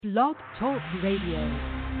Blog Talk Radio.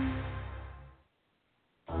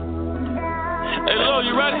 Hey, Lil,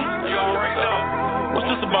 you ready? You already know. What's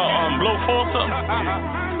this about? Blow 4 or something?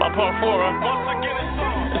 About part 4, right? Once again, it's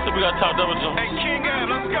on. This is we got top double jump. Hey, King Ab,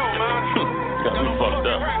 let's go, man. Got me fucked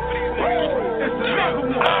up.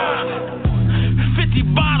 50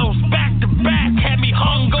 bottles back to back had me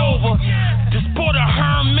hungover. Just bought a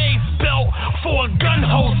Hermes belt for a gun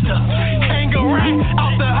holster. Hang a rack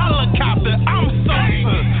out the helicopter. I'm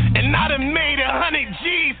sober. And I done made 100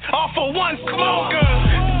 G's off of one smoker.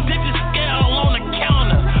 Digit scale on the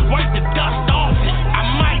counter. Wipe the dust off it. I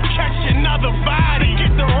might catch another body.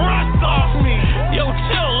 Get the rust off me. Yo,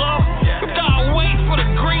 chill, love. You gotta wait for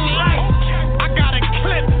the green light. I got a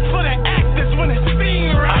clip for the actors when it's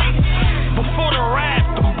seen right. Before the rap,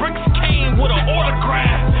 the bricks came with an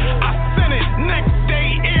autograph. I sent it next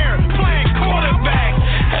day air, playing quarterback.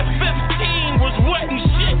 At 15 was wet and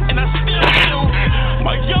shit, and I still do.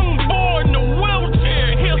 My young boy in the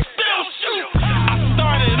wheelchair, he'll still shoot. I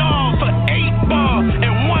started off for 8 ball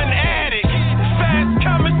and 1 addict. Fast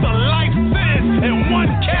coming to life sentence in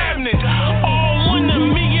 1 cabinet. All one of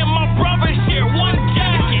me and my brother share 1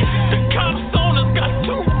 jacket. The cops on us got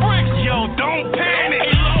 2 bricks, yo, don't panic.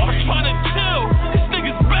 Hey, Lord, I'm trying to chill. This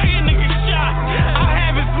nigga's begging to get shot. I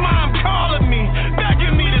have his mom calling me,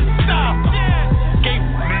 begging me to stop. Gave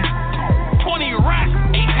me 20 racks,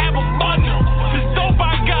 ain't have a bundle. This dope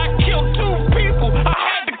I got killed 2 people. I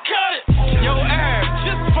had to cut it. Yo, Ab,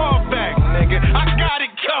 just fall back, nigga. I got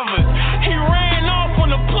it covered. He ran off on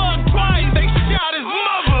the plug twice. They shot his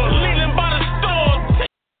mother. Leaning by the store.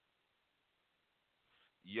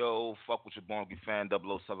 Yo, fuck with your boy, Angry Fan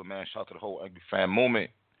 007, man. Shout out to the whole Angry Fan movement.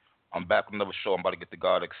 I'm back with another show. I'm about to get the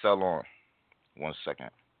God xcel on. 1 second.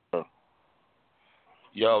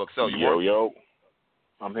 Yo, xcel, you working? Yo,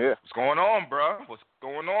 I'm here. What's going on, bro? What's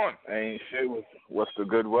going on? Ain't shit. What's the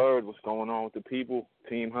good word? What's going on with the people?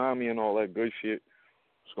 Team Homie and all that good shit.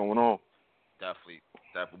 What's going on? Definitely.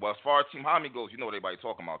 Well, as far as Team Homie goes, you know what everybody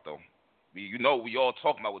talking about, though. We all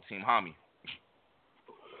talking about with Team Homie.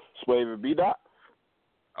 Swave and B-Dot?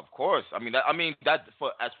 Of course. I mean, that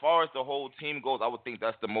for as far as the whole team goes, I would think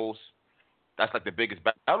that's like the biggest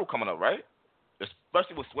battle coming up, right?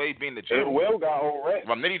 Especially with Sway being the general. It will got old red.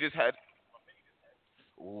 Romnitty just had.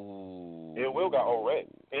 Ooh. It will got old red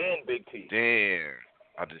and Big T. Damn.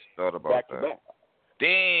 I just thought about back that. To back.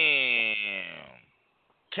 Damn.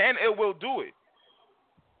 Can It Will do it?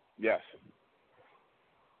 Yes.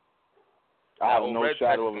 I have no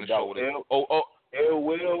shadow of a doubt. It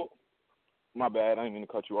will. My bad, I didn't mean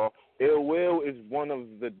to cut you off. Ill Will is one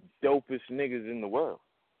of the dopest niggas in the world.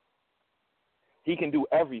 He can do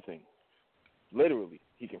everything. Literally.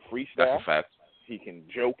 He can freestyle. That's a fact. He can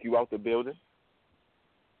joke you out the building.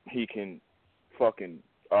 He can fucking,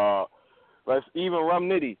 let's even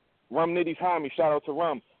Rumnitty. Rumnitty's homie, shout out to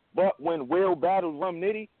Rum. But when Will battled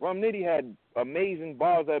Rumnitty had amazing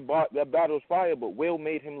bars that battles fire, but Will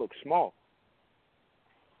made him look small.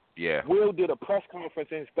 Yeah. Will did a press conference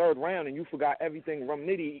in his 3rd round, and you forgot everything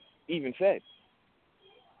Rumnitty even said.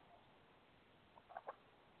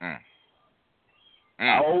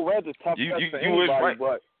 Old Red's a tough test for anybody,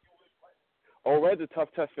 but Old Red's a tough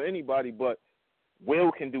test for anybody, but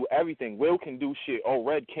Will can do everything. Will can do shit Old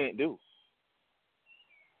Red can't do.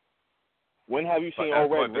 When have you seen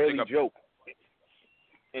Old Red really joke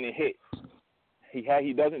and it hit?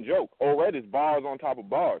 He doesn't joke. Old Red is bars on top of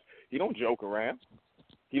bars. He don't joke around.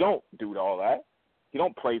 He don't do all that. He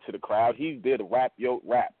don't play to the crowd. He's there to rap.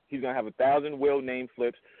 He's going to have 1,000 Will name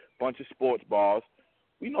flips, bunch of sports bars.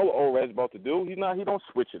 We know what Old Red's about to do. He don't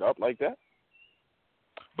switch it up like that.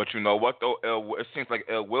 But you know what, though? It seems like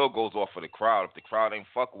Ill Will goes off for the crowd. If the crowd ain't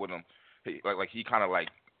fuck with him, he kind of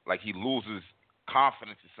like he loses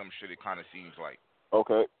confidence in some shit, it kind of seems like.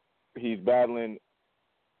 Okay. He's battling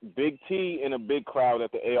Big T in a big crowd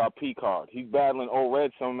at the ARP card. He's battling Old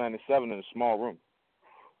Red 797 in a small room.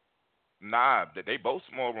 Nah, they both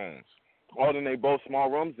small rooms. Oh, then they both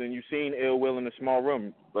small rooms? Then you seen Ill Will in a small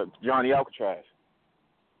room, but Johnny Alcatraz.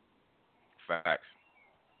 Facts.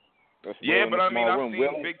 That's yeah, but I mean, I've room. seen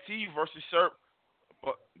Will? Big T versus Surf.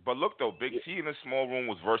 But look, though, Big T in a small room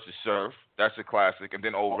was versus Surf. That's a classic. And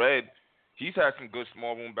then Old Red, he's had some good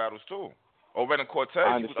small room battles, too. Old Red and Cortez,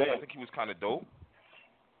 I think he was kind of dope.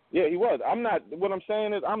 Yeah, he was. What I'm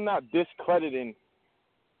saying is I'm not discrediting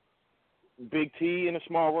Big T in a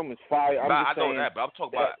small room is fire. I know that, but I'm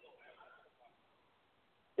talking about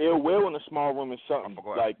Ill Will in a small room is something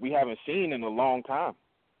like we haven't seen in a long time.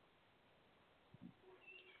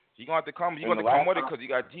 He gonna have to come. He gonna have to come with it because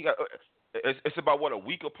he got. It's about what, a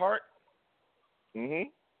week apart.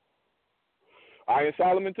 Mhm. Iron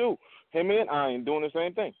Solomon too. Him and Iron doing the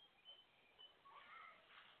same thing.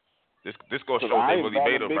 This gonna show they really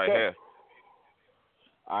made him right here.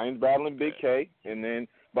 Iron's battling Big K,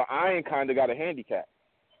 but Iron kind of got a handicap.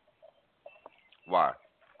 Why?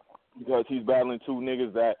 Because he's battling two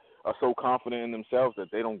niggas that are so confident in themselves that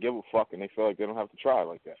they don't give a fuck and they feel like they don't have to try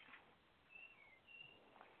like that.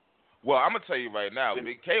 Well, I'm gonna tell you right now,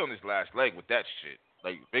 Big K on his last leg with that shit.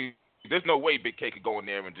 Like, there's no way Big K could go in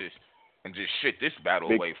there and just shit this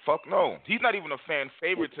battle away. Fuck no. He's not even a fan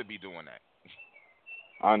favorite to be doing that.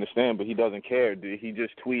 I understand, but he doesn't care. He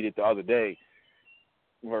just tweeted the other day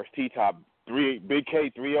versus T-Top, Big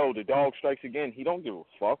K 3-0, the dog strikes again. He don't give a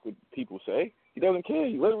fuck what people say. He doesn't care.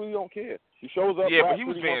 He literally don't care. He shows up. Yeah, but he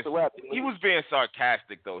was being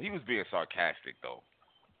sarcastic though.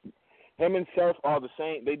 Him and Surf are the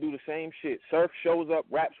same. They do the same shit. Surf shows up,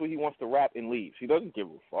 raps what he wants to rap, and leaves. He doesn't give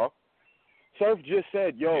a fuck. Surf just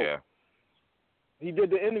said, yo. Yeah. He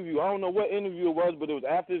did the interview. I don't know what interview it was, but it was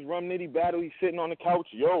after his Rum Nitty battle. He's sitting on the couch.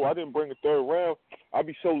 Yo, I didn't bring a third round. I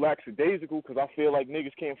be so lackadaisical because I feel like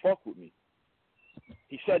niggas can't fuck with me.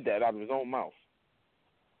 He said that out of his own mouth.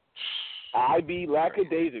 I be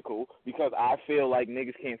lackadaisical because I feel like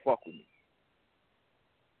niggas can't fuck with me.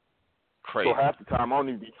 Crazy. So half the time I don't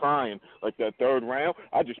even be trying. Like that third round,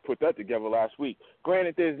 I just put that together last week.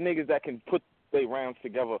 Granted, there's niggas that can put their rounds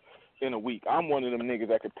together in a week. I'm one of them niggas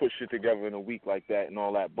that could put shit together in a week like that and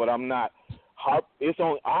all that. But I'm not. I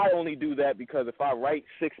only do that because if I write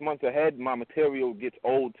 6 months ahead, my material gets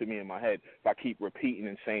old to me in my head. If I keep repeating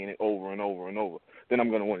and saying it over and over and over, then I'm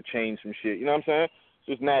gonna want to change some shit. You know what I'm saying? It's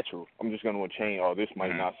just natural. I'm just gonna want to change. Oh, this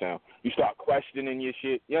might not sound. You start questioning your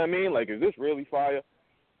shit. You know what I mean? Like, is this really fire?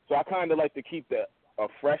 So I kind of like to keep a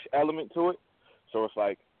fresh element to it. So it's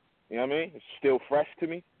like, you know what I mean? It's still fresh to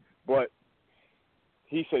me. But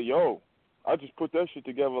he said, yo, I just put that shit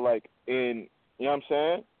together like in, you know what I'm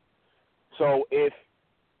saying? So if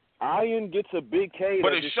Iron gets a Big K but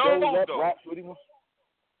that just shows up, though. raps what he wants.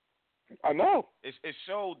 I know. It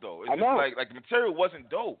showed, though. I know. Like the material wasn't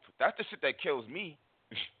dope. That's the shit that kills me.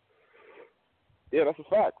 Yeah, that's a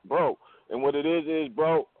fact, bro. And what it is,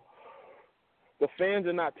 bro, the fans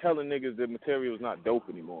are not telling niggas the material is not dope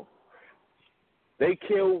anymore. They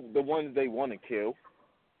kill the ones they want to kill.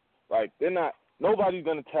 Like, they're not, nobody's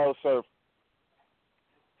going to tell Surf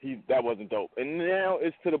that wasn't dope. And now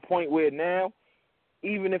it's to the point where now,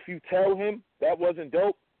 even if you tell him that wasn't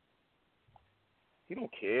dope, he don't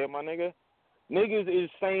care, my nigga. Niggas is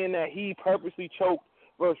saying that he purposely choked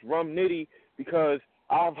versus Rum Nitty because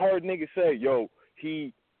I've heard niggas say, yo,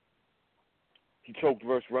 he choked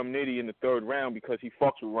versus Rum Nitty in the third round because he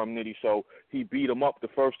fucks with Rum Nitty, so he beat him up the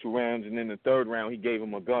first 2 rounds, and then the third round he gave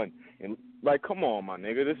him a gun. And, like, come on, my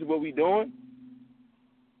nigga, this is what we doing?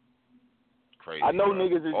 Crazy, I know bro.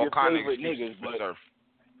 niggas is all your kind favorite of niggas, but Surf.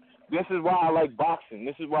 this is why I like boxing.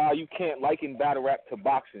 This is why you can't liken battle rap to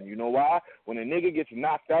boxing. You know why? When a nigga gets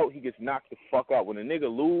knocked out, he gets knocked the fuck out. When a nigga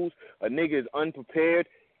lose, a nigga is unprepared,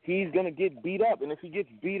 he's going to get beat up. And if he gets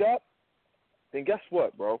beat up, then guess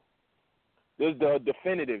what, bro? There's the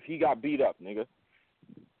definitive. He got beat up, nigga.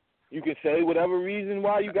 You can say whatever reason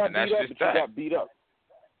why you got beat up, but you got beat up.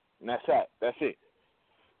 And that's that. That's it.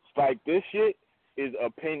 It's like this shit is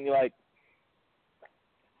opinion. Like,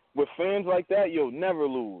 with fans like that, you'll never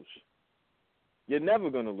lose. You're never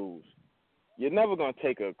going to lose. You're never going to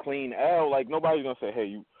take a clean L. Like, nobody's going to say, hey,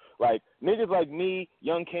 you. Like, niggas like me,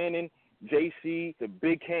 Young Cannon, JC, the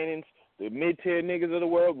big cannons, the mid-tier niggas of the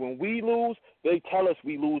world, when we lose, they tell us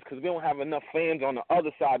we lose because we don't have enough fans on the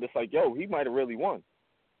other side that's like, yo, he might have really won.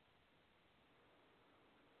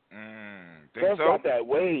 Surf got that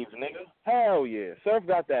wave, nigga. Hell yeah. Surf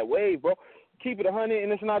got that wave, bro. Keep it 100,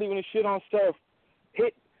 and it's not even a shit on Surf.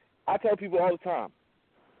 I tell people all the time,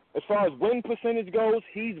 as far as win percentage goes,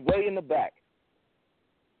 he's way in the back.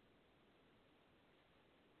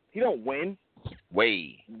 He don't win.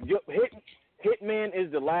 Hitman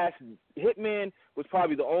is the last. Hitman was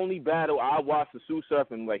probably the only battle I watched the Sue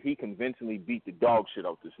Surf and like he convincingly beat the dog shit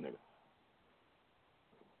out this nigga.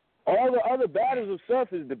 All the other battles of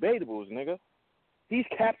Surf is debatable, nigga. He's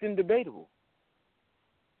Captain Debatable.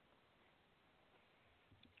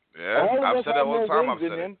 Yeah, I've said that all the time. I've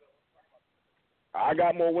said it. I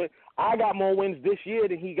got more wins this year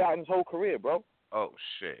than he got in his whole career, bro. Oh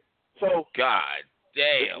shit. So God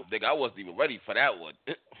damn, nigga, I wasn't even ready for that one.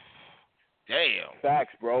 Damn.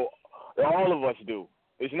 Facts, bro. All of us do.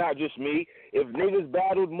 It's not just me. If niggas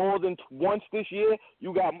battled more than once this year,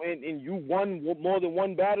 you got and you won more than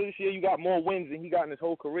one battle this year, you got more wins than he got in his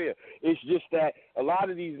whole career. It's just that a lot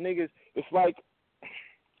of these niggas, it's like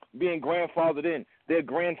being grandfathered in. They're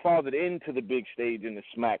grandfathered into the big stage in the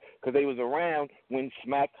Smack because they was around when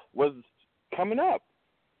Smack was coming up.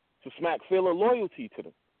 So Smack feel a loyalty to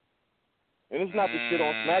them. And it's not the shit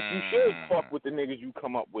on Smack. You should fuck with the niggas you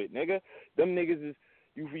come up with, nigga. Them niggas is,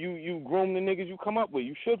 you groom the niggas you come up with.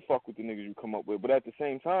 You should fuck with the niggas you come up with. But at the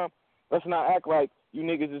same time, let's not act like you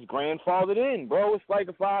niggas is grandfathered in, bro. It's like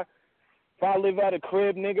if I live at a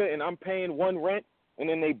crib, nigga, and I'm paying one rent, and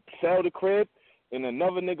then they sell the crib, and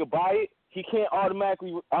another nigga buy it, he can't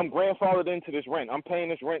automatically, I'm grandfathered into this rent. I'm paying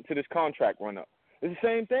this rent to this contract run up. It's the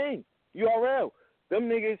same thing. URL. Them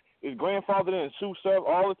niggas is grandfathered in and Sue serve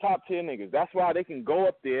all the top tier niggas. That's why they can go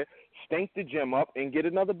up there, stink the gym up, and get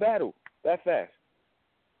another battle that fast.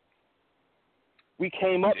 We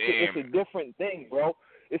came up to, it's a different thing, bro.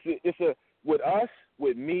 It's a with us,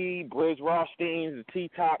 with me, Briz Rothsteins, the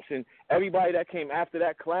T-Tops, and everybody that came after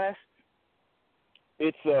that class,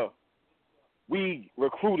 we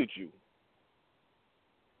recruited you.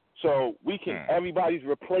 So we can, everybody's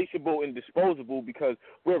replaceable and disposable because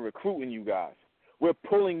we're recruiting you guys. We're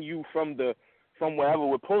pulling you from wherever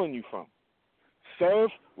we're pulling you from.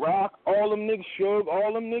 Surf, Rock, all them niggas, Suge,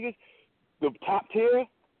 all them niggas, the top tier,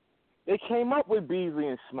 they came up with Beasley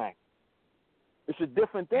and Smack. It's a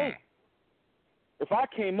different thing. If I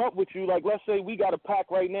came up with you, like let's say we got a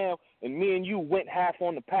pack right now and me and you went half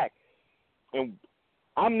on the pack, and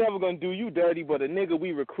I'm never going to do you dirty, but a nigga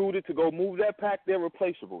we recruited to go move that pack, they're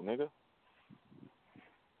replaceable, nigga.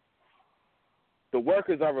 The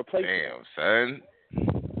workers are replaceable. Damn, son.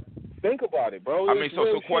 Think about it, bro. I mean,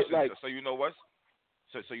 so question. Like, so you know what?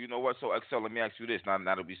 So you know what? So xcel, let me ask you this. Now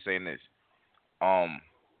that we saying this,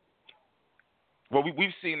 well,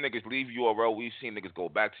 we've seen niggas leave URL. We've seen niggas go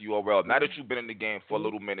back to URL. Now that you've been in the game for a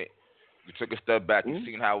little minute, you took a step back. You've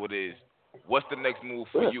seen how it is. What's the next move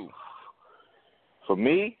for you? For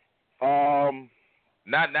me, now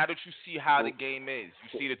that you see how the game is, you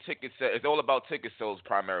see the ticket sales. It's all about ticket sales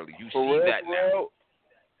primarily. You see that now.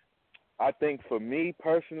 I think for me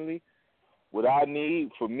personally, what I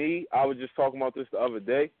need, for me, I was just talking about this the other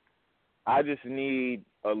day. I just need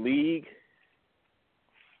a league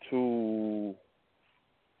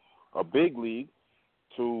a big league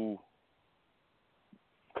to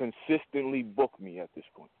consistently book me at this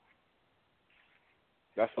point.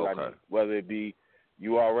 That's what I need. Whether it be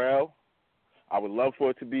URL, I would love for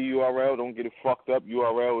it to be URL. Don't get it fucked up.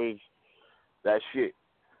 URL is that shit.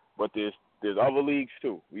 But there's other leagues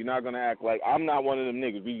too. We're not gonna act like I'm not one of them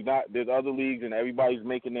niggas. There's other leagues and everybody's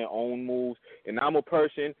making their own moves. And I'm a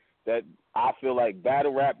person that I feel like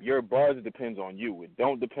battle rap, your buzz depends on you. It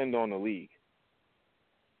don't depend on the league.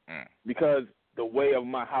 Because the way of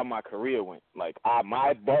how my career went, like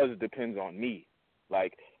my buzz depends on me.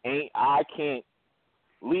 Like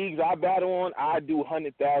leagues I battle on, I do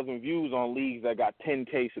 100,000 views on leagues that got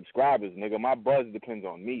 10K subscribers, nigga. My buzz depends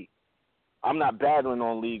on me. I'm not battling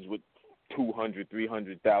on leagues with 200,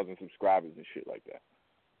 300,000 subscribers and shit like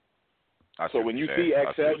that. So when you see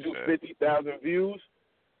xcel do 50,000 views,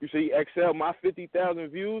 you see xcel, my 50,000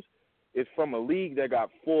 views is from a league that got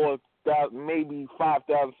 4,000, maybe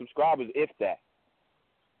 5,000 subscribers, if that.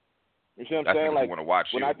 You see what I'm saying? Like want to watch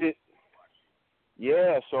when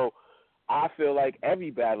you. So I feel like every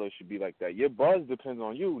battler should be like that. Your buzz depends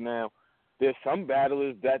on you. Now, there's some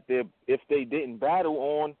battlers that if they didn't battle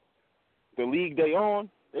on the league they on,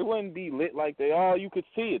 they wouldn't be lit like they are. You could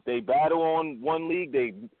see it. They battle on one league,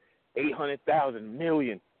 they 800,000,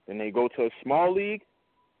 million. Then they go to a small league,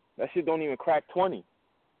 that shit don't even crack 20.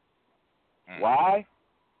 Why?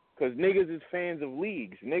 Because niggas is fans of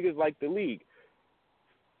leagues. Niggas like the league.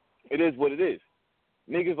 It is what it is.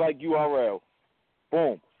 Niggas like URL.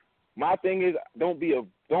 Boom. My thing is, don't be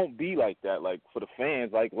like that. Like for the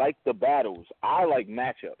fans, like the battles. I like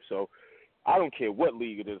matchups, so I don't care what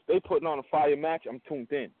league it is. They putting on a fire match, I'm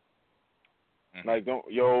tuned in. Like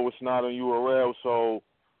it's not on URL, so,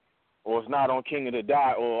 or it's not on King of the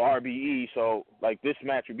Dot or RBE, so like this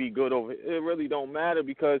match would be good over. It really don't matter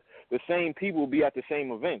because the same people will be at the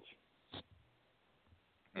same events.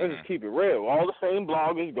 Let's just keep it real. All the same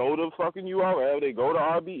bloggers go to fucking URL, they go to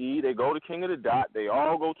RBE, they go to King of the Dot, they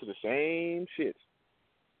all go to the same shits.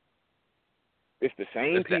 It's the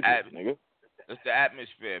same people, nigga. It's the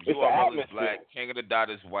atmosphere. URL is black, King of the Dot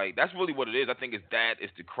is white. That's really what it is. I think it's that,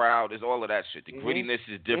 it's the crowd, it's all of that shit. The grittiness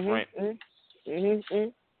is different.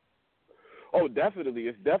 Oh, definitely.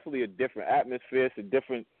 It's definitely a different atmosphere. It's a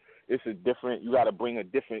different, you got to bring a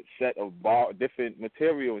different set of different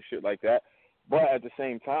material and shit like that. But at the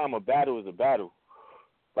same time, a battle is a battle.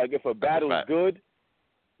 Like, if a battle is good,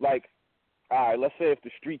 like, all right, let's say if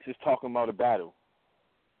the streets is talking about a battle,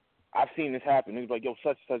 I've seen this happen. Niggas like, yo,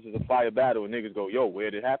 such and such is a fire battle, and niggas go, yo, where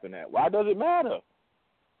did it happen at? Why does it matter?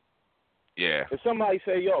 Yeah. If somebody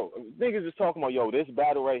say, yo, niggas is talking about, yo, this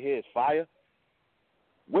battle right here is fire,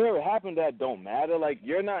 where it happened at don't matter. Like,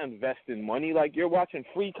 you're not investing money. Like, you're watching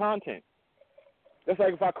free content. That's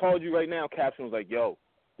like if I called you right now, Caption was like, yo,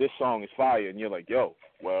 this song is fire, and you're like, yo,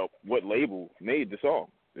 well, what label made the song?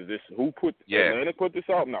 Is this who put Atlantic put this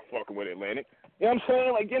out? I'm not fucking with Atlantic. You know what I'm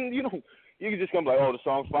saying? Like, you know, you can just come like, oh, the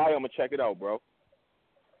song's fire, I'm gonna check it out, bro.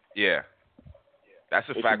 Yeah. That's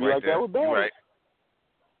a fact right like there. You're right.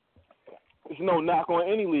 There's no knock on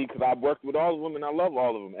any league because I've worked with all of them and I love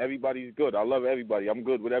all of them. Everybody's good. I love everybody. I'm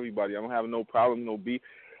good with everybody. I don't have no problem, no beef.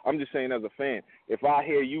 I'm just saying as a fan, if I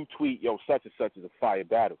hear you tweet, yo, such and such is a fire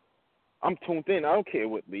battle, I'm tuned in. I don't care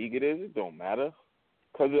what league it is. It don't matter.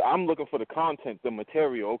 Because I'm looking for the content, the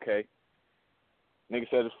material. Okay. Nigga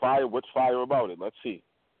said it's fire. What's fire about it? Let's see.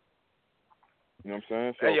 You know what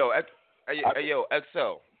I'm saying? So, hey, yo,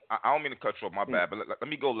 xcel. I don't mean to cut you off, my bad, but let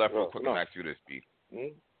me go left real quick and ask you this, B.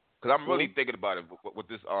 Because I'm really thinking about it with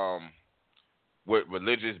this, with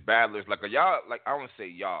religious battlers. Like, are y'all, like, I don't say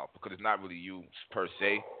y'all because it's not really you per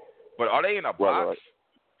se, but are they in a box?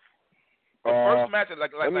 The first match,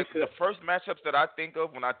 like the first matchups that I think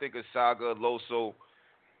of when I think of Saga, Loso,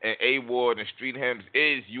 and A-Ward and Street Hymns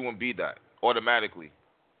is you and B-Dot automatically.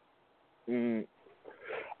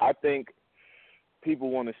 I think people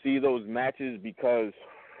want to see those matches because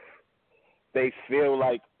they feel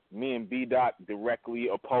like me and B-Dot directly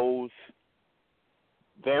oppose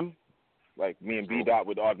them. Like, me and B-Dot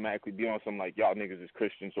would automatically be on some, like, y'all niggas is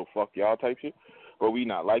Christian, so fuck y'all type shit. But we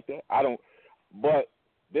not like that. But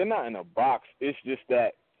they're not in a box. It's just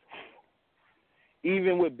that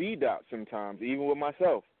even with B-Dot sometimes, even with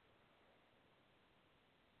myself,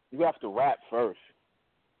 you have to rap first.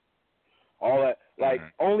 All that, like,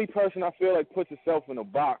 only person I feel like puts himself in a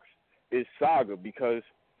box is Saga because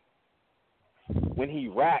when he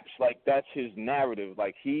raps, like, that's his narrative.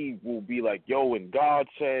 Like, he will be like, yo, and God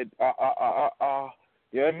said, You know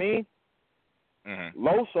what I mean?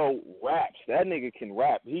 Loso raps. That nigga can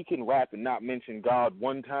rap. He can rap and not mention God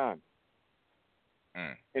one time.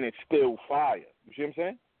 And it's still fire. You see what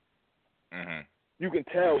I'm saying? You can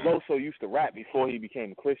tell Loso used to rap before he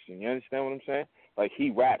became a Christian. You understand what I'm saying? Like,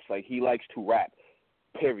 he raps. Like, he likes to rap.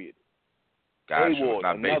 Period. A-Ward,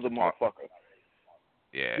 another motherfucker.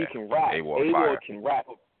 Yeah. He can rap. A-Ward can rap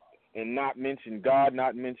and not mention God,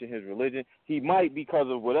 not mention his religion. He might because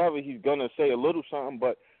of whatever he's going to say a little something,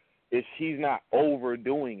 but he's not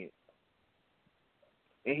overdoing it.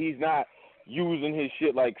 And he's not using his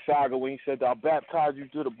shit like Saga when he said, I'll baptize you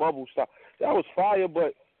to the bubble stuff. That was fire,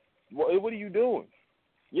 but what are you doing?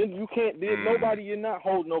 You can't. Nobody. You're not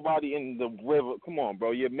holding nobody in the river. Come on,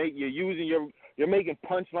 bro. You're making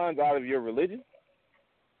punchlines out of your religion.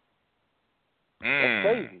 That's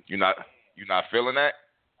crazy. You're not feeling that?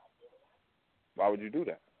 Why would you do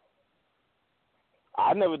that?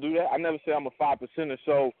 I never do that. I never say I'm a 5%er,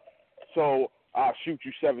 so I'll shoot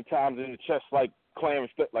you 7 times in the chest like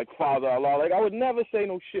Clarence, like Father Allah. Like, I would never say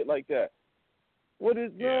no shit like that.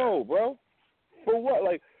 No, bro? For what?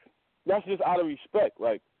 Like, that's just out of respect.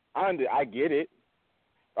 Like, I get it.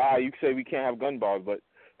 You say we can't have gun bars, but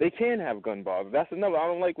they can have gun bars. That's another. I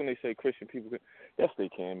don't like when they say Christian people can. Yes, they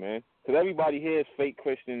can, man. Because everybody here is fake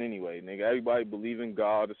Christian anyway, nigga. Everybody believe in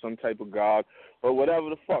God or some type of God or whatever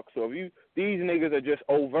the fuck. So these niggas are just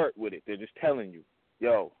overt with it. They're just telling you,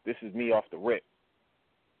 yo, this is me off the rip.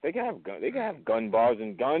 They can have guns. They can have gun bars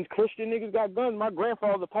and guns. Christian niggas got guns. My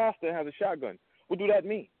grandfather's a pastor and has a shotgun. What do that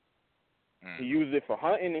mean? He used it for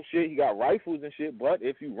hunting and shit. He got rifles and shit. But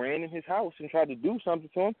if you ran in his house and tried to do something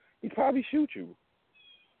to him, he'd probably shoot you.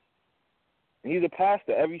 And he's a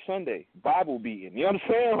pastor every Sunday, Bible beating. You know what I'm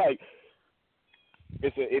saying? Like,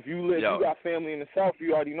 if you got family in the South,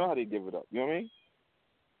 you already know how they give it up. You know what I mean?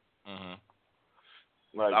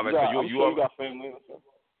 Like, you got family in the South.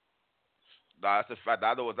 Nah, that's a fact.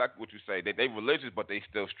 I know exactly what you say. They religious, but they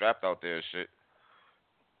still strapped out there and shit.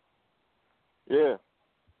 Yeah.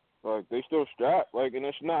 Like, they still strapped. Like, and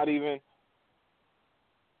it's not even,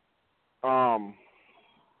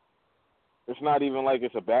 it's not even like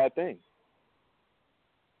it's a bad thing.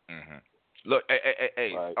 Look,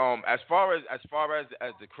 hey. Right. As far as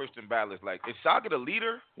the Christian battlers, like, is Saga the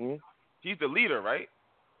leader? He's the leader, right?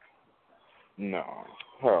 No,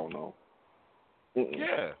 hell no.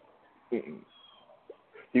 Yeah.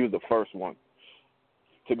 He was the first one.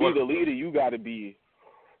 To be the leader, you got to be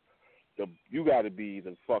the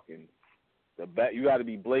fucking you got to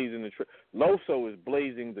be blazing the trail. Loso is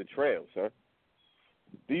blazing the trail, sir.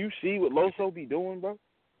 Do you see what Loso be doing, bro?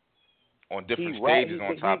 On different stages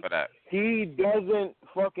on top of that. He doesn't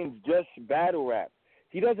fucking just battle rap.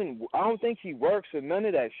 He doesn't. I don't think he works or none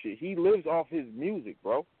of that shit. He lives off his music,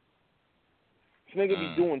 bro. This nigga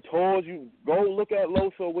be doing tours. You go look at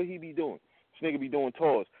Loso, what he be doing. This nigga be doing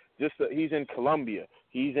tours. He's in Colombia.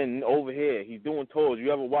 He's in over here. He's doing tours.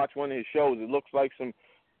 You ever watch one of his shows? It looks like some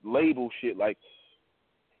label shit. Like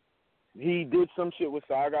he did some shit with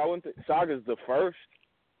Saga. Saga's the first.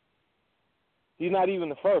 He's not even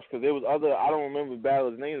the first because there was other. I don't remember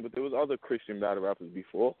battlers' names, but there was other Christian battle rappers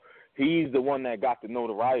before. He's the one that got the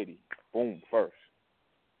notoriety. Boom, first.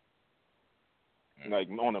 Like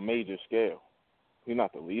on a major scale. He's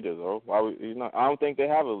not the leader though. He's not. I don't think they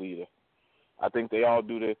have a leader. I think they all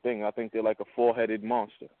do their thing. I think they're like a four-headed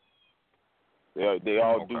monster. They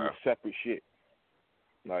all do separate shit.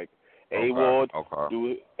 Like A-Ward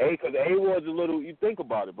do it. Because A-Ward's a little. You think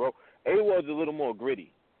about it, bro. A-Ward's a little more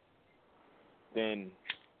gritty than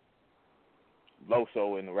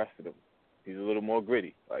Loso and the rest of them. He's a little more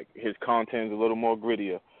gritty. Like his content's a little more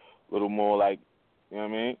grittier, a little more like, you know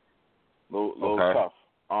what I mean? Little tough.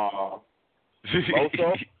 Loso,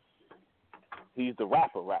 he's the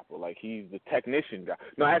rapper. Like he's the technician guy.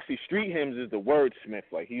 No, actually, Street Hymns is the wordsmith.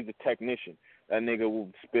 Like he's the technician. That nigga will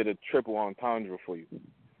spit a triple entendre for you.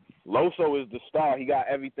 Loso is the star. He got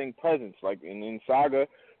everything presents. Like in Saga,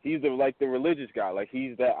 he's the religious guy. Like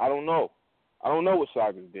he's that. I don't know what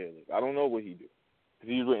Saga's deal is. I don't know what he do.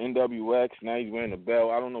 He's with NWX, now he's wearing a belt.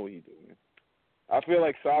 I don't know what he do, man. I feel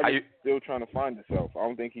like Saga's still trying to find himself. I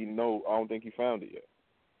don't think he found it yet.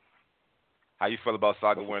 How you feel about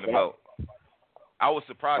Saga wearing the belt? I was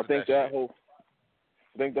surprised. I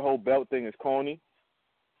think the whole belt thing is corny.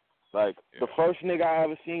 Like the first nigga I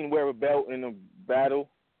ever seen wear a belt in a battle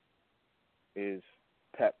is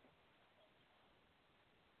Pep.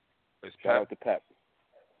 Shout out to Pep.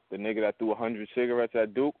 The nigga that threw 100 cigarettes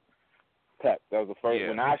at Duke. Pep. That was the first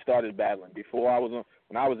when I started battling.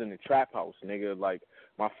 When I was in the trap house, nigga, like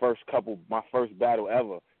my first battle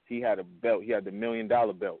ever, he had a belt. He had the $1 million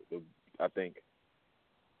belt, I think.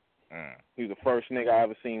 He was the first nigga I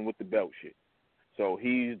ever seen with the belt shit. So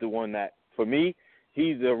he's the one that, for me,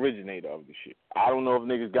 he's the originator of the shit. I don't know if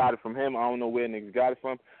niggas got it from him. I don't know where niggas got it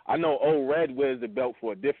from. I know Old Red wears the belt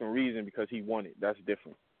for a different reason because he won it. That's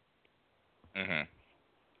different.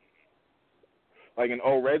 Like in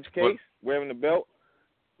Old Red's case, wearing the belt,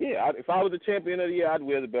 if I was the champion of the year, I'd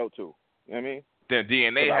wear the belt too. You know what I mean? Then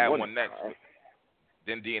DNA had one next.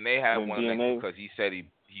 Then DNA had one next because he said he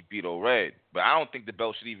beat Old Red. But I don't think the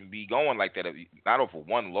belt should even be going like that. Not over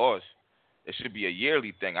one loss. It should be a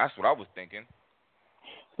yearly thing. That's what I was thinking.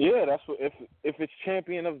 Yeah, that's what. If it's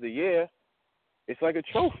champion of the year, it's like a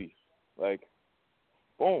trophy. Like,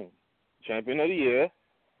 boom, champion of the year.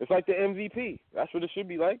 It's like the MVP. That's what it should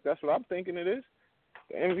be like. That's what I'm thinking it is.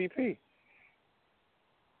 The MVP.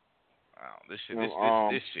 Wow,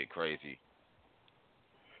 this shit crazy.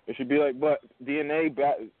 It should be like, but DNA.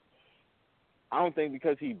 I don't think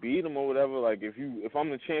because he beat him or whatever. Like if I'm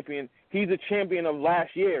the champion, he's a champion of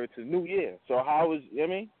last year. It's a new year. So how is, you know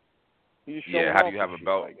what I mean? How do you have a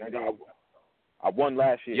belt? Like, I won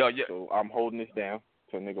last year, so I'm holding this down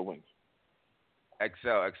till nigga wins.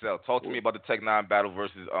 xcel. Talk to me about the Tech 9 battle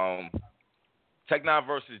versus Tech 9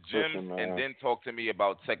 versus Jims, and then talk to me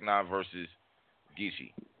about Tech 9 versus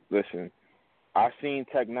Geechee. Listen, I seen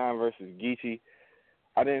Tech 9 versus Geechee.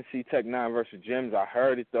 I didn't see Tech 9 versus Jims. I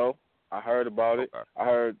heard it though. I heard about it.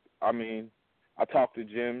 I talked to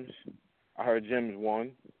Jims. I heard Jims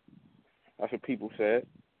won. That's what people said.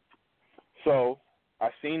 So I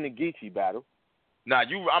seen the Geechee battle. Nah,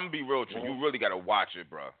 I'm gonna be real with you. You really gotta watch it,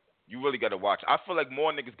 bro. You really gotta watch it. I feel like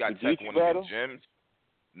more niggas got Tech winning than Jims.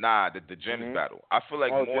 Nah, the Jims battle. I feel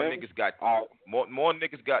like niggas got more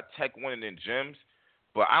niggas got Tech winning than Jims.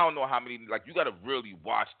 But I don't know how many. Like you gotta really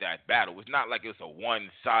watch that battle. It's not like it's a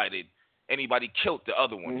one-sided. Anybody killed the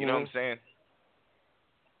other one. You know what I'm saying?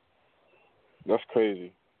 That's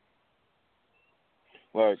crazy.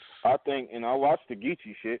 Like I think, and I watched the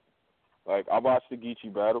Geechee shit. Like I watched the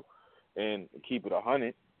Geechee battle, and keep it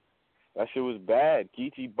 100. That shit was bad.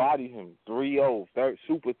 Geechee bodied him 3-0,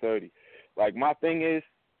 super 30. Like my thing is,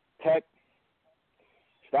 Tech,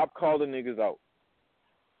 stop calling niggas out.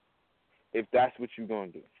 If that's what you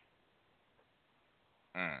gonna do,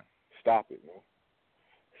 stop it, man.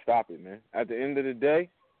 Stop it, man. At the end of the day,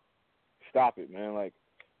 stop it, man. Like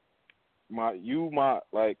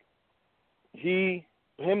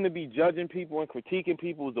him to be judging people and critiquing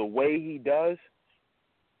people the way he does,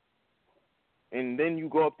 and then you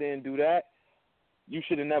go up there and do that, you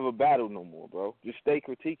should have never battled no more, bro. Just stay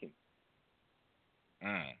critiquing.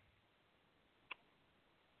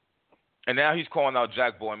 And now he's calling out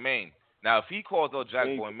Jack Boy Maine. Now, if he calls out Jack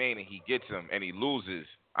Boy Maine and he gets him and he loses,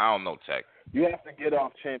 I don't know, Tech. You have to get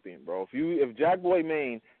off champion, bro. If Jack Boy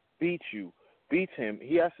Maine beats him,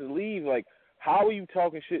 he has to leave. Like, how are you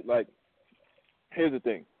talking shit? Like, here's the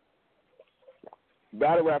thing.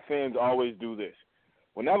 Battle rap fans always do this.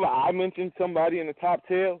 Whenever I mention somebody in the top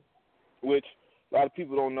tier, which a lot of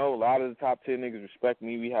people don't know, a lot of the top tier niggas respect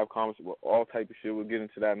me. We have conversations with all type of shit. We'll get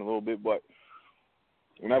into that in a little bit. But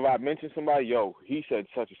whenever I mention somebody, he said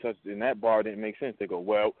such and such, and that bar didn't make sense. They go,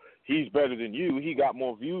 well, he's better than you. He got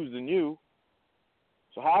more views than you.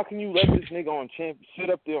 So how can you let this nigga sit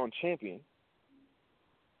up there on champion,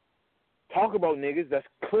 talk about niggas that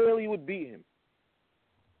clearly would beat him?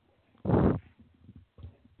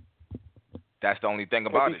 That's the only thing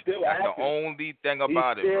about it. That's active. The only thing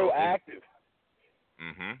about it, bro. He's still active.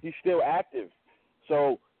 Mm-hmm. He's still active.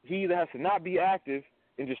 So he either has to not be active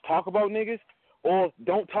and just talk about niggas, or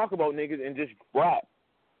don't talk about niggas and just rap.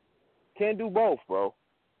 Can't do both, bro.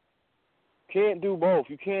 Can't do both.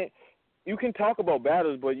 You can talk about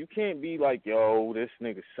battles, but you can't be like, yo, this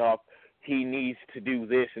nigga sucked. He needs to do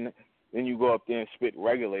this, and then you go up there and spit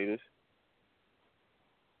regulators.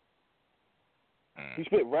 You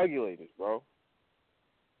spit regulators, bro.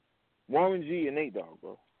 Warren G and Nate Dogg,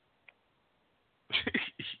 bro.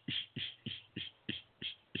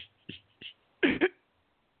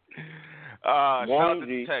 Shout out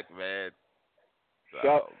to Tech, man.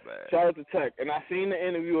 Shout out to Tech. And I seen the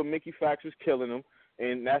interview of Mickey Fax was killing him,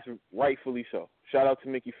 and that's rightfully so. Shout out to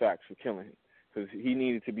Mickey Fax for killing him, because he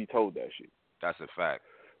needed to be told that shit. That's a fact.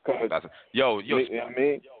 Yo,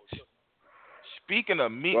 speaking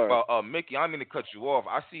of Mickey, I don't mean to cut you off.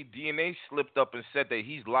 I see DNA slipped up and said that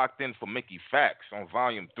he's locked in for Mickey Fax on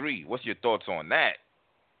Volume 3. What's your thoughts on that?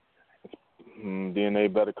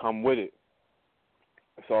 DNA better come with it.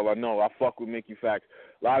 That's all I know. I fuck with Mickey Fax.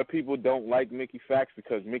 A lot of people don't like Mickey Fax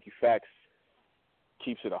because Mickey Fax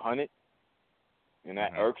keeps it 100, and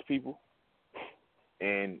that irks people.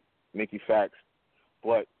 And Mickey Fax,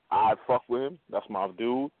 but I fuck with him. That's my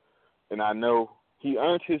dude, and I know he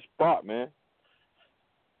earned his spot, man.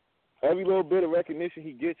 Every little bit of recognition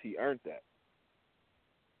he gets, he earned that.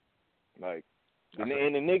 Like, and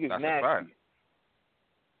the nigga's nasty.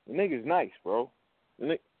 The nigga's nice, bro.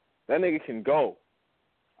 That nigga can go.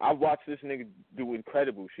 I've watched this nigga do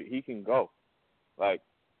incredible shit. He can go. Like,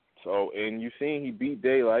 so, and you seen he beat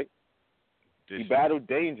Daylight. He battled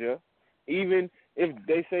Danger. Even if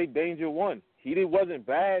they say Danger won, he wasn't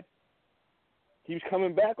bad. He was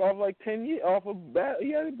coming back off like 10 years,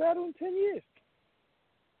 he had a battle in 10 years.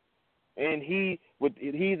 And he's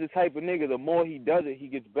the type of nigga, the more he does it, he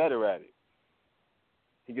gets better at it.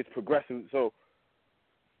 He gets progressive. So,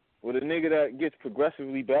 with a nigga that gets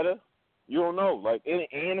progressively better, you don't know. Like, and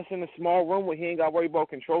it's in a small room where he ain't got to worry about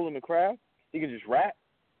controlling the crowd. He can just rap.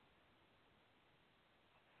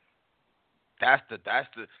 That's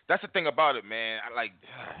the thing about it, man.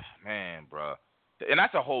 Man, bro. And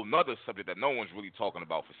that's a whole nother subject that no one's really talking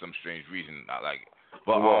about for some strange reason.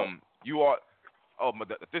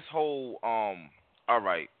 This whole all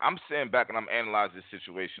right, I'm sitting back and I'm analyzing this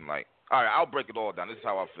situation like, all right, I'll break it all down. This is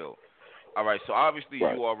how I feel. All right, so obviously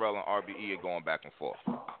URL and RBE are going back and forth,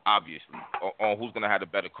 obviously, on who's going to have the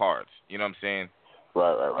better cards. You know what I'm saying?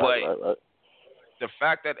 Right. The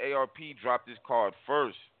fact that ARP dropped his card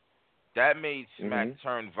first, that made Smack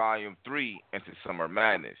turn Volume 3 into Summer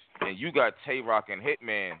Madness. And you got Tay-Rock and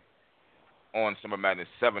Hitman on Summer Madness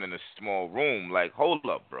 7 in a small room. Like, hold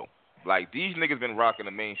up, bro. Like, these niggas been rocking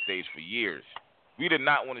the main stage for years. We did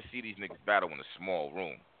not want to see these niggas battle in a small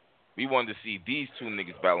room. We wanted to see these two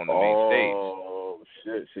niggas battle on the main stage. Oh,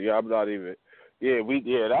 shit. See, I'm not even.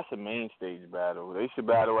 Yeah, that's a main stage battle. They should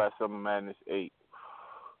battle at Summer Madness 8.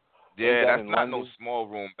 Yeah, that's not no small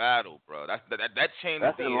room battle, bro. That changes.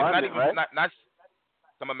 That's in London, right? Not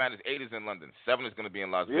Summer Madness 8 is in London. 7 is going to be in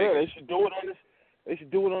Las Vegas. Yeah, they should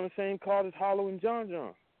do it on the same card as Hollow and John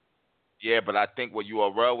John. Yeah, but I think what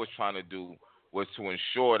URL was trying to do was to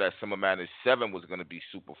ensure that Summer Madness 7 was going to be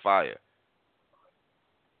super fire.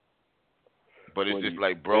 But it's just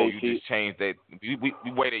like, bro, you just changed that. We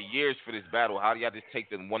waited years for this battle. How do y'all just take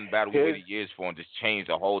the one battle we waited years for and just change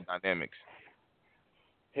the whole dynamics?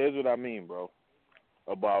 Here's what I mean, bro,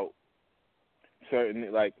 about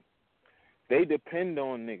certain, like, they depend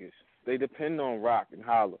on niggas. They depend on Rock and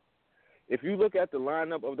Holla. If you look at the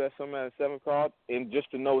lineup of that Summer Madness 7 card, and just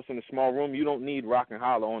to know it's in a small room, you don't need Rock and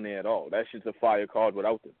Holla on there at all. That shit's a fire card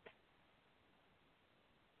without them.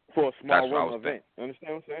 For a small room event. You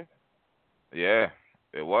understand what I'm saying? Yeah,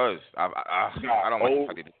 it was. I don't like the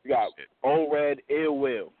fact that you got Old Red, Ill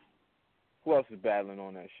Will. Who else is battling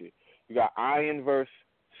on that shit? You got Iron versus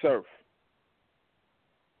Surf.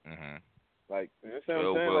 Like, you know what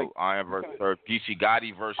I'm saying? Like, Iron versus Surf, Geechee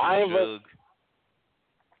Gotti versus Suge.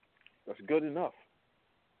 That's good enough.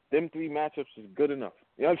 Them 3 matchups is good enough.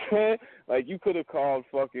 You know what I'm saying? Like, you could have called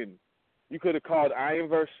Iron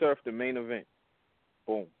versus Surf the main event.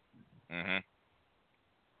 Boom. And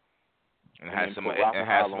And had then some put Rock and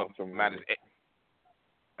matches.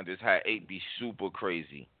 And just had 8 be super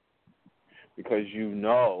crazy. Because you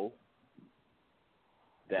know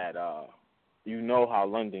that you know how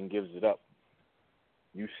London gives it up.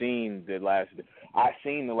 I seen the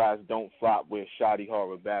last Don't Flop where Shotty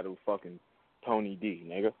Horror battled fucking Tony D,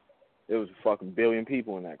 nigga. There was a fucking billion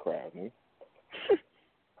people in that crowd, nigga.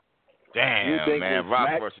 Damn, man.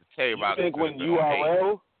 Rock versus K-Rock. You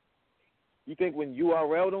think when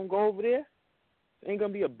URL don't go over there, ain't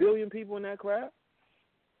gonna be a billion people in that crowd?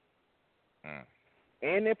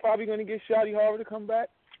 And they're probably gonna get Shotty Horror to come back?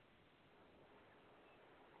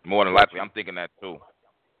 More than likely, I'm thinking that too.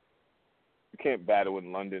 You can't battle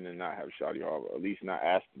in London and not have Shotty Horror, at least not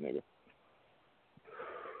ask the nigga.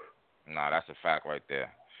 Nah, that's a fact right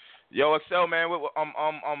there. Yo, xcel, man,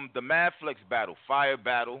 the Madflex battle, Fire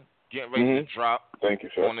battle, getting ready to drop. Thank you,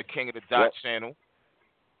 sir. On the King of the Dot channel.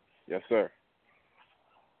 Yes, sir.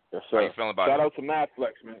 Yes, sir. How you feeling about Shout it? out to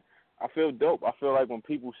Madflex, man. I feel dope. I feel like when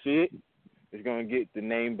people see it, it's going to get the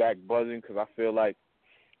name back buzzing because I feel like,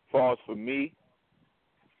 as far as for me,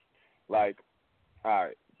 like, all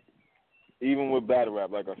right, even with battle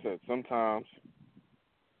rap, like I said, sometimes,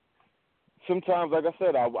 like I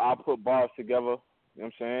said, I'll put bars together, you know what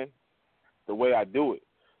I'm saying, the way I do it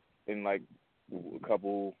in like a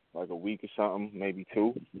couple, like a week or something, maybe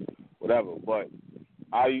 2, whatever. But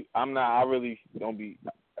I really don't be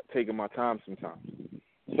taking my time sometimes.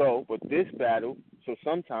 So, but this battle, so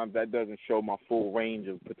sometimes that doesn't show my full range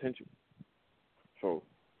of potential. So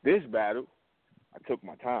this battle, I took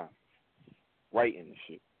my time writing the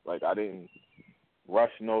shit. Like, I didn't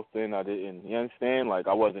rush nothing. I didn't, you understand? Like,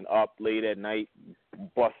 I wasn't up late at night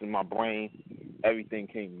busting my brain. Everything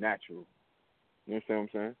came natural. You understand what I'm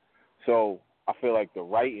saying? So I feel like the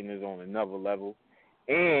writing is on another level.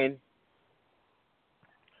 And,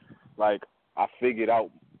 like, I figured out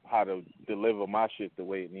how to deliver my shit the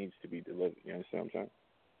way it needs to be delivered. You understand what I'm saying?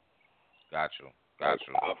 Got you.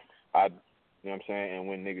 I you know what I'm saying? And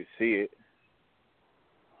when niggas see it,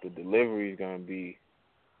 the delivery is going to be,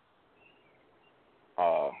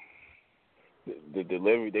 the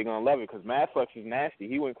delivery, they're going to love it because Madflex is nasty.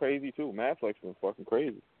 He went crazy too. Madflex went fucking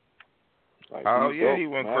crazy. Like, he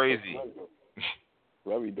went crazy.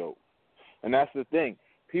 Very dope. And that's the thing.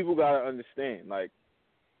 People got to understand, like,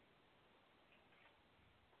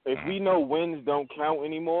 if we know wins don't count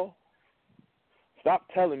anymore, stop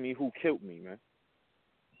telling me who killed me, man.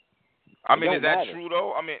 I mean, is that true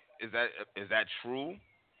though? I mean, is that true?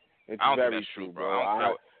 It's I don't very think that's true, bro.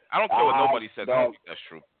 bro. I don't care what nobody says. I don't think that's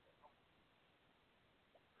true.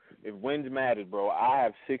 If wins mattered, bro, I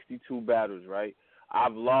have 62 battles, right?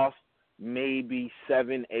 I've lost maybe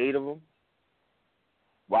 7, 8 of them.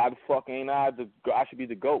 Why the fuck ain't I should be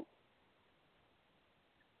the GOAT.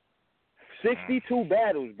 62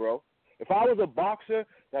 battles, bro. If I was a boxer,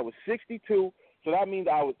 that was 62. So that means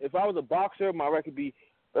if I was a boxer, my record would be,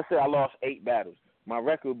 let's say I lost 8 battles. My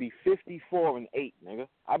record would be 54-8, nigga.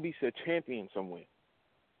 I'd be a champion somewhere.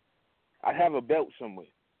 I'd have a belt somewhere.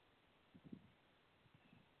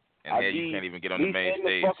 And here you can't even get on the main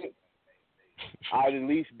stage. I'd at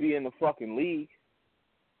least be in the fucking league.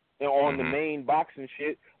 And on the main boxing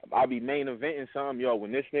shit, I'll be main eventing something. Yo,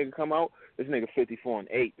 when this nigga come out, this nigga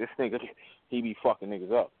 54-8. This nigga, he be fucking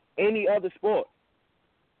niggas up. Any other sport,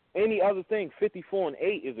 any other thing, 54-8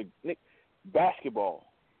 is basketball.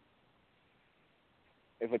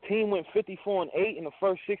 If a team went 54-8 in the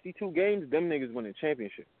first 62 games, them niggas win the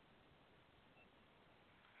championship.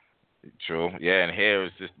 True. Yeah, and here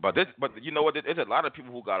is just, but you know what? There's a lot of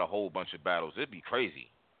people who got a whole bunch of battles. It'd be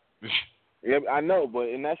crazy. Yeah, I know,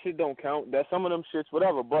 and that shit don't count. That some of them shits,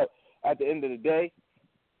 whatever. But at the end of the day,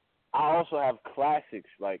 I also have classics,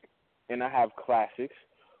 and I have classics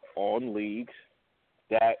on leagues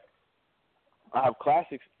that I have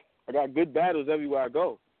classics. I got good battles everywhere I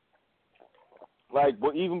go.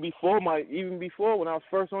 But even before when I was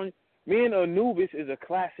first on, me and Anubis is a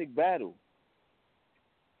classic battle.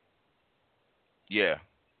 Yeah.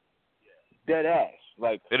 Dead ass.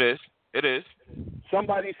 It is.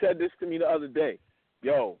 Somebody said this to me the other day.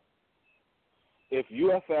 Yo, if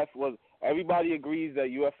UFF was, everybody agrees that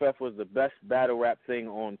UFF was the best battle rap thing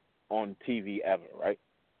on TV ever, right?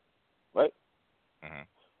 Right? Mm-hmm.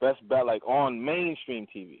 Best battle, on mainstream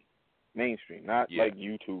TV. Mainstream, not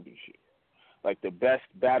YouTube and shit. The best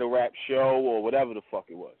battle rap show or whatever the fuck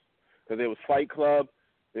it was. Because there was Fight Club,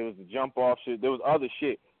 There was the jump off shit. There was other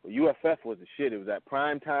shit. But UFF was the shit. It was at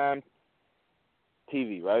primetime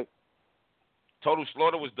TV, right? Total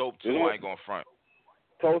Slaughter was dope too. I ain't going front.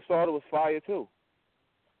 Total Slaughter was fire too.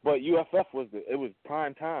 But UFF was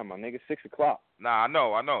prime time, my nigga, 6 o'clock. Nah, I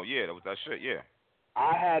know. Yeah, that was that shit. Yeah.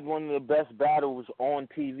 I had one of the best battles on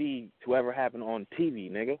TV to ever happen on TV,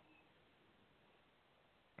 nigga.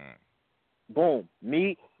 Boom.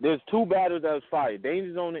 There's 2 battles that was fire.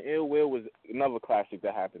 Danger Zone and Ill Will was another classic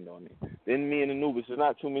that happened on it. Then me and Anubis, there's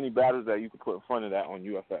not too many battles that you could put in front of that on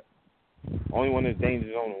UFF. Only one is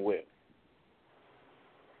Danger Zone and Will.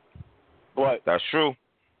 But that's true.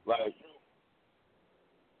 Like,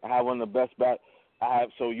 I had one of the best battles.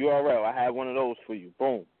 So URL, I had one of those for you.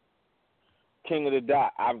 Boom. King of the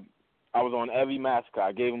Dot. I was on every mascot.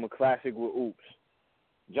 I gave him a classic with Oops.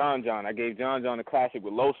 John, I gave John a classic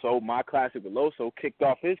with Loso. My classic with Loso kicked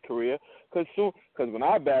off his career because when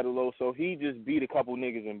I battled Loso, he just beat a couple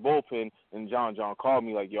niggas in bullpen, and John called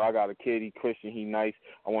me like, yo, I got a kid, he Christian, he nice,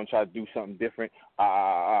 I want to try to do something different.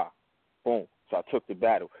 Boom. So I took the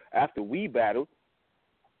battle. After we battled,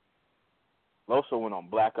 Loso went on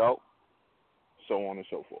blackout, so on and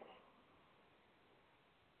so forth.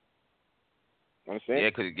 Understand? Yeah,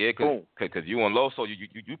 because you and Loso,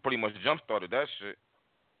 you pretty much jump-started that shit.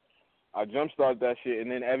 I jump-started that shit,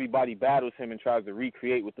 and then everybody battles him and tries to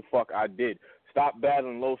recreate what the fuck I did. Stop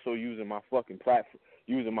battling Loso using my fucking platform,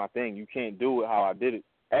 using my thing. You can't do it how I did it.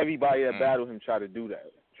 Everybody that battled him try to do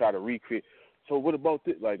that, try to recreate. So what about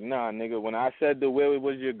this? Like, nah, nigga, when I said the Willie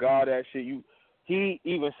was your god, that shit, he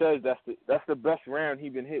even says that's the best round he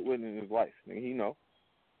been hit with in his life. Nigga, he know.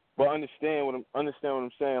 But understand what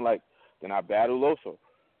I'm saying. Like, then I battled Loso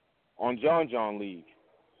on John League.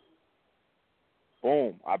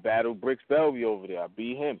 Boom. I battled Bricks Bellevue over there. I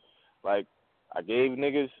beat him. Like, I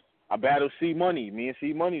battled C Money. Me and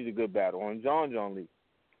C Money's a good battle on John League.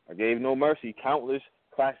 I gave No Mercy, countless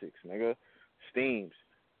classics, nigga. Steams.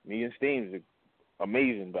 Me and Steams,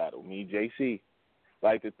 amazing battle. Me, JC.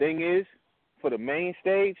 Like, the thing is, for the main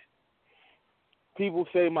stage, people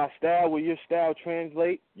say my style, will your style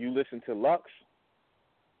translate? You listen to Lux.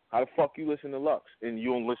 How the fuck you listen to Lux and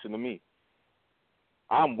you don't listen to me?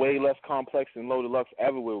 I'm way less complex than Low Deluxe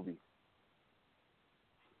ever will be.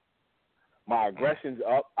 My aggression's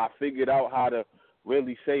up. I figured out how to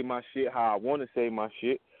really say my shit how I want to say my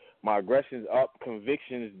shit. My aggression's up.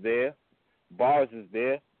 Conviction is there. Bars is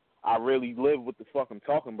there. I really live what the fuck I'm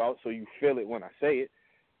talking about, so you feel it when I say it.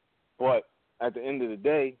 But at the end of the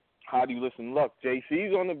day, how do you listen to Lux?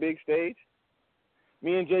 JC's on the big stage.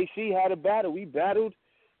 Me and JC had a battle. We battled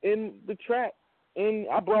in the track. And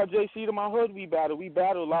I brought JC to my hood. We battled.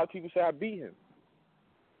 A lot of people say I beat him.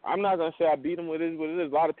 I'm not going to say I beat him. What it is.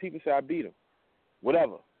 A lot of people say I beat him.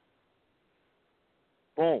 Whatever.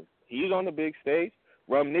 Boom. He's on the big stage.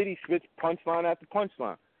 Rum Nitty spits punchline after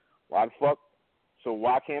punchline. Why the fuck? So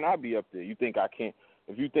why can't I be up there? You think I can't?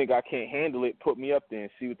 If you think I can't handle it, put me up there and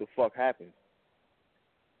see what the fuck happens.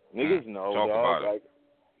 Niggas know, talk dog. about like,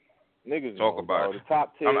 niggas talk know, about dog. it. The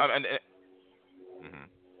top 10.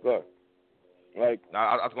 Good. Like,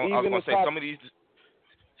 I was gonna say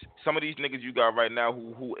some of these niggas you got right now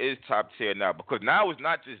who is top tier now, because now it's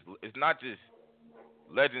not just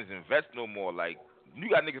legends and vets no more. Like, you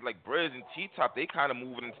got niggas like Briz and T-Top, they kind of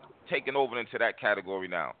moving and taking over into that category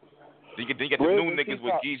now. Then you get the new niggas T-Top.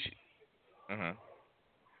 with Geechee.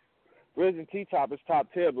 Briz and T-Top is top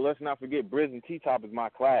tier, but let's not forget Briz and T-Top is my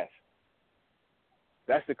class.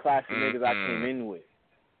 That's the class of niggas I came in with.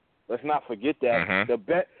 Let's not forget that.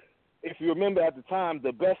 If you remember at the time,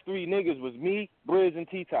 the best 3 niggas was me, Briz, and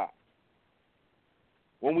T-Top.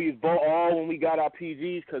 When we got our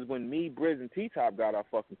PGs, because when me, Briz, and T-Top got our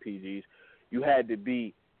fucking PGs, you had to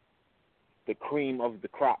be the cream of the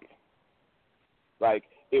crop. Like,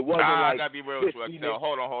 it wasn't like... I gotta be real with you, XCel.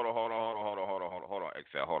 Hold on,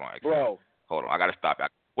 XCel. Hold on, XCel. Bro. Hold on, I gotta stop.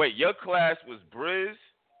 Wait, your class was Briz,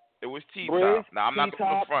 it was T-Top. Now, I'm not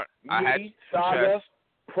going to front. I had Saga, Chess.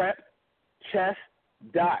 Prep, Chess,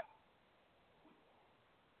 Dot.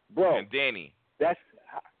 Bro. And Danny. That's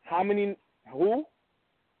how many... Who?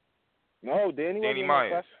 No, Danny wasn't in my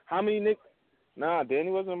class. How many niggas... Nah,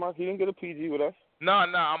 Danny wasn't in my... He didn't get a PG with us. No,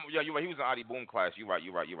 you're right. He was in Adi Boom class. You're right.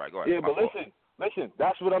 Go ahead. Yeah, but listen.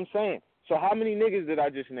 That's what I'm saying. So how many niggas did I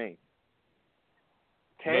just name?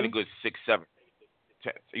 10? Made a good 6, 7.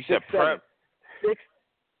 10. You said Prep? 6.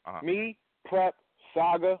 Me, Prep,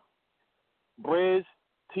 Saga, Briz,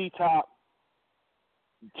 T-Top,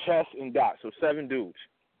 Chess, and Dot. So 7 dudes.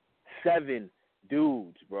 7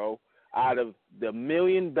 dudes, bro. Out of the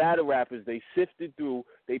million battle rappers they sifted through,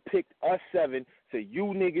 they picked us 7 Say, you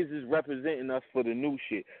niggas is representing us for the new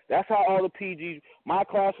shit. That's how all the PGs, my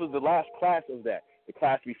class was the last class of that. The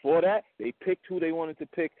class before that, they picked who they wanted to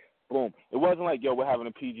pick. Boom. It wasn't like, yo, we're having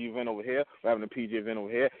a PG event over here. We're having a PG event over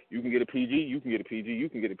here. You can get a PG. You can get a PG. You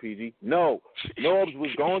can get a PG. No. Norbs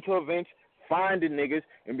was going to events, finding niggas,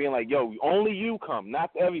 and being like, yo, only you come,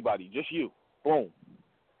 not everybody, just you. Boom.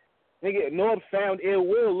 Nigga, Norbs found Ill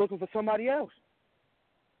Will looking for somebody else.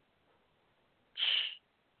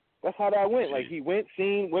 That's how that went. Like, he went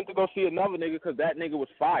to go see another nigga because that nigga was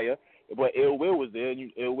fire, but Ill Will was there,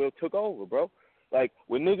 and Ill Will took over, bro. Like,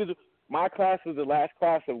 when niggas, my class was the last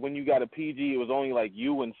class of when you got a PG, it was only like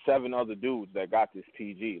you and 7 other dudes that got this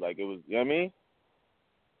PG. Like, it was, you know what I mean?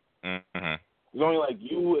 Mm-hmm. It was only like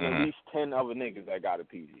you and at least 10 other niggas that got a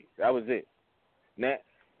PG. That was it.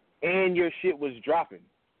 And your shit was dropping.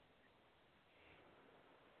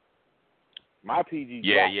 My PG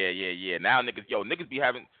dropped. Yeah. Now niggas be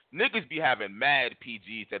having mad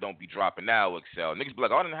PGs that don't be dropping now, xcel. Niggas be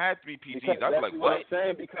like, I done had 3 PGs. Because I was like, what? I'm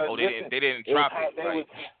saying, because they didn't drop it.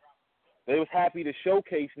 They was happy to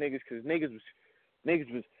showcase niggas because niggas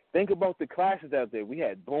was think about the classes out there. We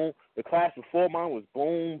had Boom. The class before mine was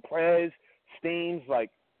Boom, Prez, Steams.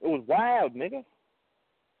 Like, it was wild, nigga.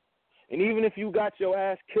 And even if you got your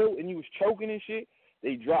ass killed and you was choking and shit,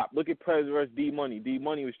 they dropped. Look at Prez versus D Money. D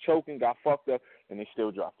Money was choking, got fucked up, and they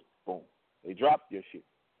still dropped it. Boom. They dropped your shit.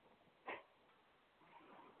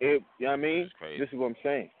 You know what I mean? This is what I'm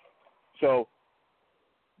saying. So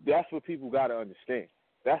that's what people got to understand.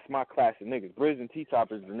 That's my class of niggas. Briz and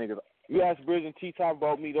T-Top is the niggas. You ask Briz and T-Top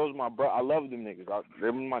about me, those are my bro. I love them niggas.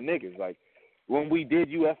 Them my niggas. Like, when we did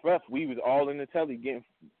UFF, we was all in the telly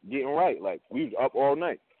getting right. Like, we was up all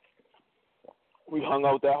night. We hung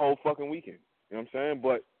out that whole fucking weekend. You know what I'm saying?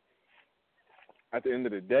 But at the end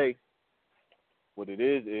of the day, what it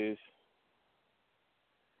is,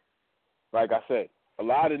 like I said, a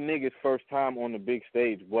lot of niggas' first time on the big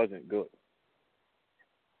stage wasn't good.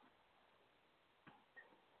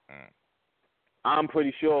 I'm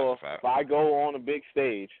pretty sure if I go on a big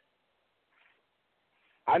stage,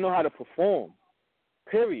 I know how to perform.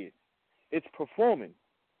 Period. It's performing.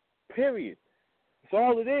 Period. That's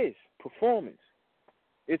all it is. Performance.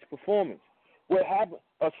 It's performance. What happened?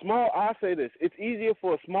 I'll say this. It's easier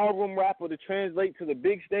for a small room rapper to translate to the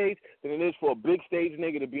big stage than it is for a big stage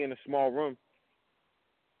nigga to be in a small room.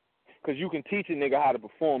 Because you can teach a nigga how to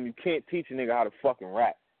perform. You can't teach a nigga how to fucking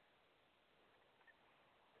rap.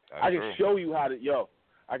 I can show you how to,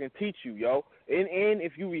 I can teach you, And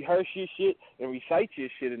if you rehearse your shit and recite your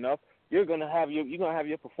shit enough, you're gonna have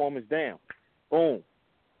your performance down. Boom.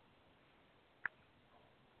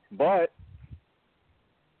 But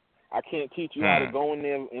I can't teach you how to go in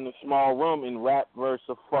there in a small room and rap versus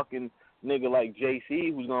a fucking nigga like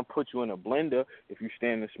JC who's gonna put you in a blender if you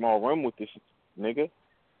stand in a small room with this nigga.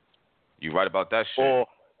 You right about that shit. Or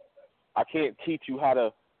I can't teach you how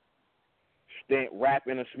to rap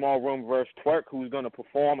in a small room versus Twerk, who's gonna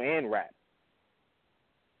perform and rap.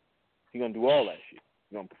 He's gonna do all that shit.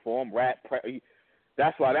 He's gonna perform, rap.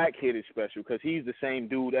 That's why that kid is special, because he's the same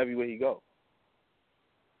dude everywhere he go.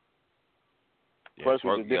 Yeah,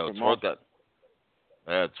 Twerk,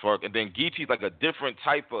 Twerk, and then Geechee's like a different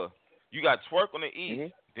type of. You got Twerk on the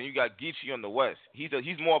east, then you got Geechee on the west. He's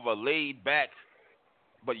more of a laid back,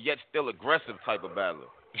 but yet still aggressive type of battler.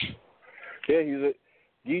 Yeah,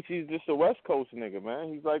 Geechee's just a West Coast nigga,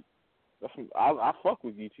 man. He's like, I fuck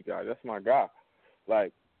with Geechee guy. That's my guy.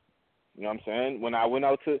 Like, you know what I'm saying? When I went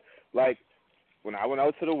out to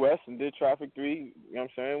the West and did Traffic 3, you know what I'm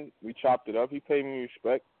saying? We chopped it up. He paid me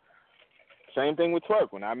respect. Same thing with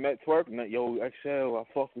Twerk. When I met Twerk, yo, xcel, I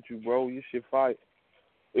fuck with you, bro. You shit fight.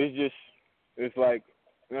 It's like,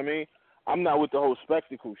 you know what I mean? I'm not with the whole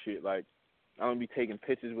spectacle shit. Like, I don't be taking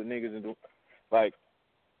pictures with niggas and like,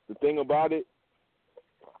 the thing about it,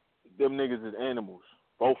 them niggas is animals.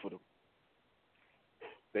 Both of them.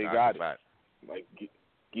 They got it. Like,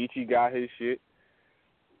 Geechee got his shit.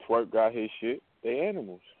 Twerk got his shit. They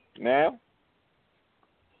animals. Now,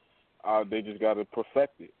 they just got to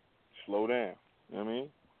perfect it. Slow down. You know what I mean?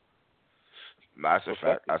 That's a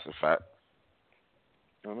fact. That's a fact.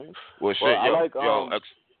 You know what I mean? Well, shit, I like, Go ahead.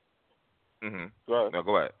 No,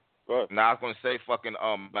 go ahead. Go ahead. Now, I was going to say, fucking,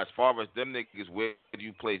 as far as them niggas, where do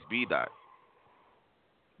you place B-Dot?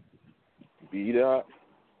 B-Dot?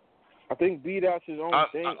 I think B-Dot's his own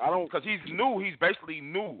thing. I don't... Because he's new. He's basically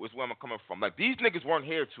new is where I'm coming from. Like, these niggas weren't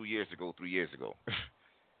here 2 years ago, 3 years ago.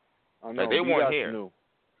 I know. Like, they weren't here. New.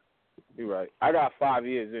 You're right. I got 5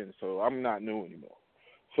 years in, so I'm not new anymore.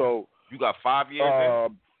 So... You got 5 years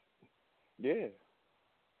in? Yeah.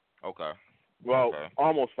 Okay. Well,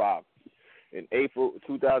 almost 5. In April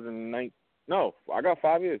 2019, No, I got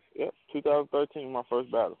 5 years. Yep, 2013 my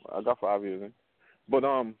first battle. I got 5 years in. But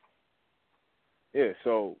yeah.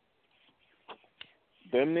 So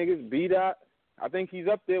them niggas, B-Dot, I think he's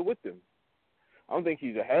up there with them. I don't think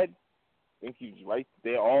he's ahead. I think he's right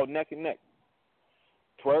there, all neck and neck.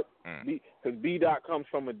 Twerk, because B-Dot comes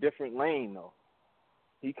from a different lane though.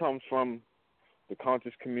 He comes from the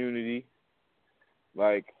conscious community.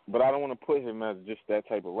 Like, but I don't want to put him as just that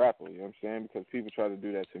type of rapper, you know what I'm saying? Because people try to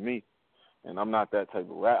do that to me, and I'm not that type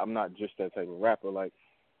of I'm not just that type of rapper. Like,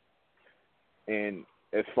 and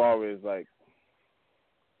as far as like,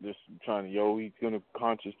 just trying to, he's gonna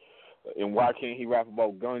conscious, and why can't he rap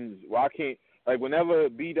about guns? Why can't, like, whenever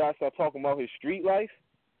B-Dot start talking about his street life,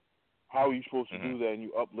 how are you supposed to do that and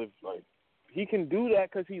you uplift, like, he can do that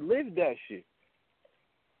because he lived that shit.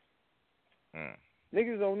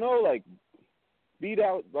 Niggas don't know, like,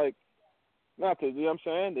 B-Dot, like, not to, you know what I'm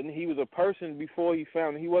saying? And he was a person before he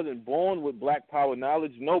wasn't born with black power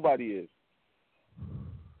knowledge. Nobody is.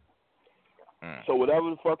 So whatever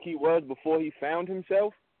the fuck he was before he found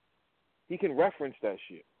himself, he can reference that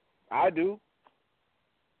shit. I do.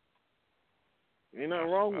 Ain't nothing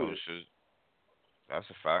wrong with it. That's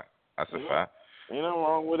a fact. That's a fact. Ain't nothing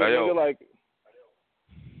wrong with it, nigga. Like,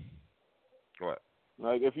 what?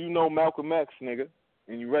 Like, if you know Malcolm X, nigga,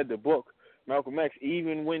 and you read the book, Malcolm X,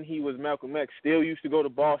 even when he was Malcolm X, still used to go to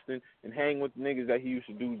Boston and hang with the niggas that he used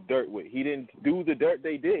to do dirt with. He didn't do the dirt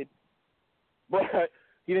they did, but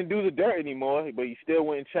he didn't do the dirt anymore, but he still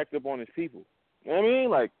went and checked up on his people. You know what I mean?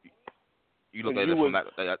 Like, you look at it from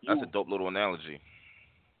that's a dope little analogy.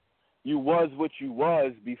 You was what you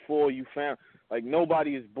was before you found. Like,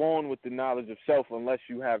 nobody is born with the knowledge of self unless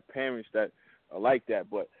you have parents that are like that.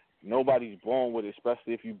 But nobody's born with it,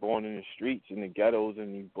 especially if you're born in the streets, in the ghettos,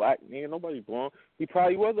 and you black. Nigga, nobody's born. He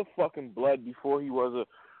probably was a fucking blood before he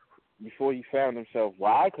found himself.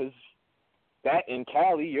 Why? Because that in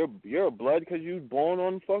Cali, you're a blood because you born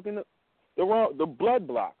on fucking the blood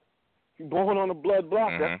block. You're born on the blood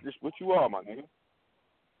block. That's just what you are, my nigga.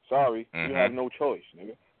 Sorry, you have no choice,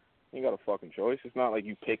 nigga. You ain't got a fucking choice. It's not like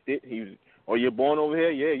you picked it. You're born over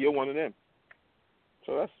here. Yeah, you're one of them.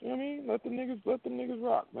 So that's, you know what I mean. Let the niggas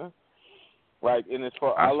rock, man. Like, and as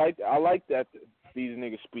far I like that these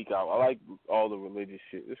niggas speak out. I like all the religious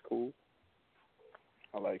shit. It's cool.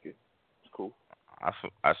 I like it. It's cool.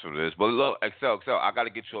 That's what it is. But look, xcel, I got to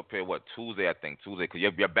get you up here. Tuesday, I think because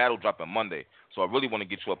your battle dropping Monday. So I really want to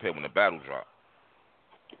get you up here when the battle drop.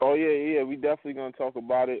 Oh yeah. We definitely gonna talk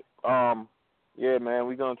about it. Yeah, man,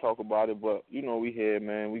 we gonna talk about it, but you know we here,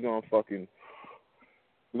 man. We gonna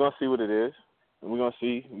see what it is, and we gonna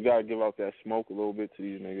see. We gotta give out that smoke a little bit to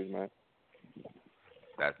these niggas, man.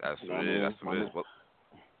 That's what it is. That's what it is. Well,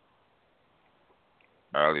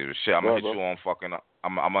 earlier, shit. I'm gonna hit you on fucking.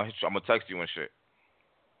 I'm gonna hit you. I'm gonna text you and shit.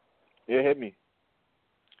 Yeah, hit me.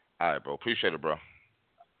 All right, bro. Appreciate it, bro.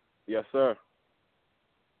 Yes, sir.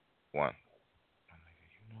 One.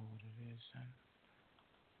 You know what it is, son?